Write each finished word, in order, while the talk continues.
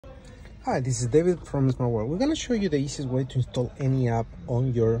Hi, this is David from Smart World. We're going to show you the easiest way to install any app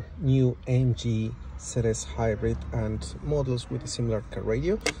on your new AMG ZS Hybrid and models with a similar car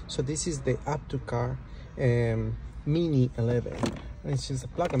radio. So this is the app2car Mini 11. And it's just a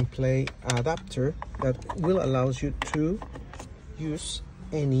plug and play adapter that will allow you to use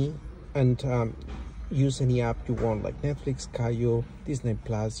any app you want, like Netflix, Kayo, Disney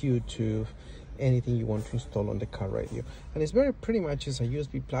Plus, YouTube, anything you want to install on the car radio. And it's pretty much is a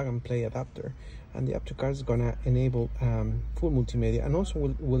USB plug and play adapter, and the app2car is gonna enable full multimedia, and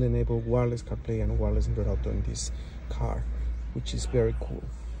also will enable wireless CarPlay and wireless Android Auto in this car, which is very cool.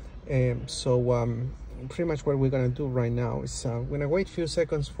 Pretty much what we're gonna do right now is we're gonna wait a few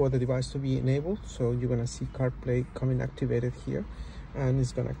seconds for the device to be enabled. So you're gonna see CarPlay coming activated here, and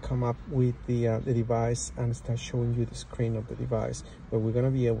it's gonna come up with the device and start showing you the screen of the device, where we're gonna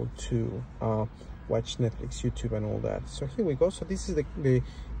be able to watch Netflix, YouTube, and all that. So here we go. So this is the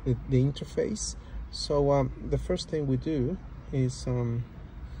interface. So the first thing we do is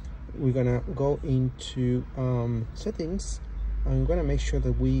we're gonna go into settings, and we're gonna make sure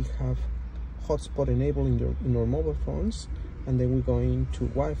that we have hotspot enabled in our mobile phones, and then we go into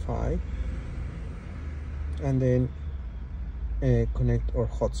Wi-Fi, and then connect our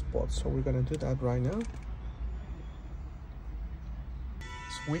hotspot. So we're gonna do that right now.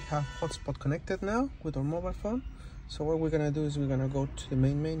 So we have hotspot connected now with our mobile phone. So what we're gonna do is we're gonna go to the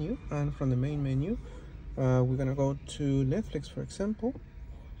main menu, and from the main menu we're gonna go to Netflix, for example,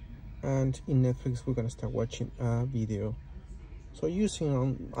 and in Netflix we're gonna start watching a video. So using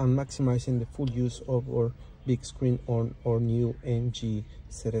and maximizing the full use of our big screen on our new AMG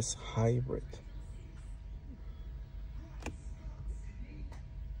ZS Hybrid.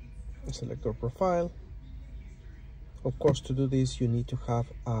 Select our profile. Of course, to do this you need to have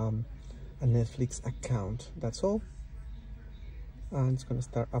a Netflix account. That's all, and it's going to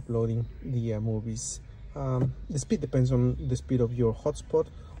start uploading the movies. The speed depends on the speed of your hotspot.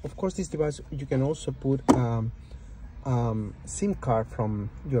 Of course, this device you can also put SIM card from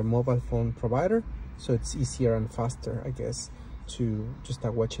your mobile phone provider, so it's easier and faster, I guess, to just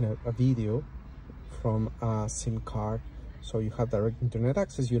start watching a video from a SIM card. So you have direct internet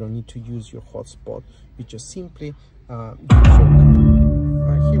access. You don't need to use your hotspot. You just simply use your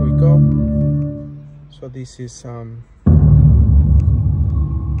card. Here we go. So this is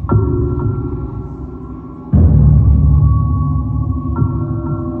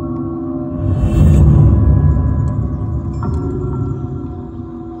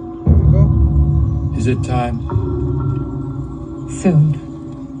Is it time? Soon.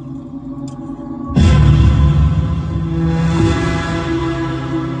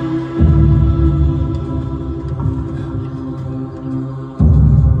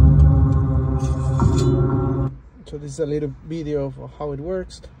 So this is a little video of how it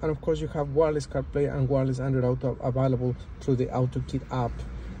works, and of course you have wireless CarPlay and wireless Android Auto available through the AutoKit app.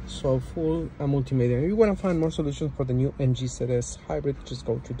 So full multimedia. If you want to find more solutions for the new AMG ZS Hybrid, just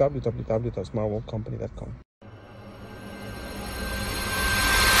go to www.smartworldcompany.com.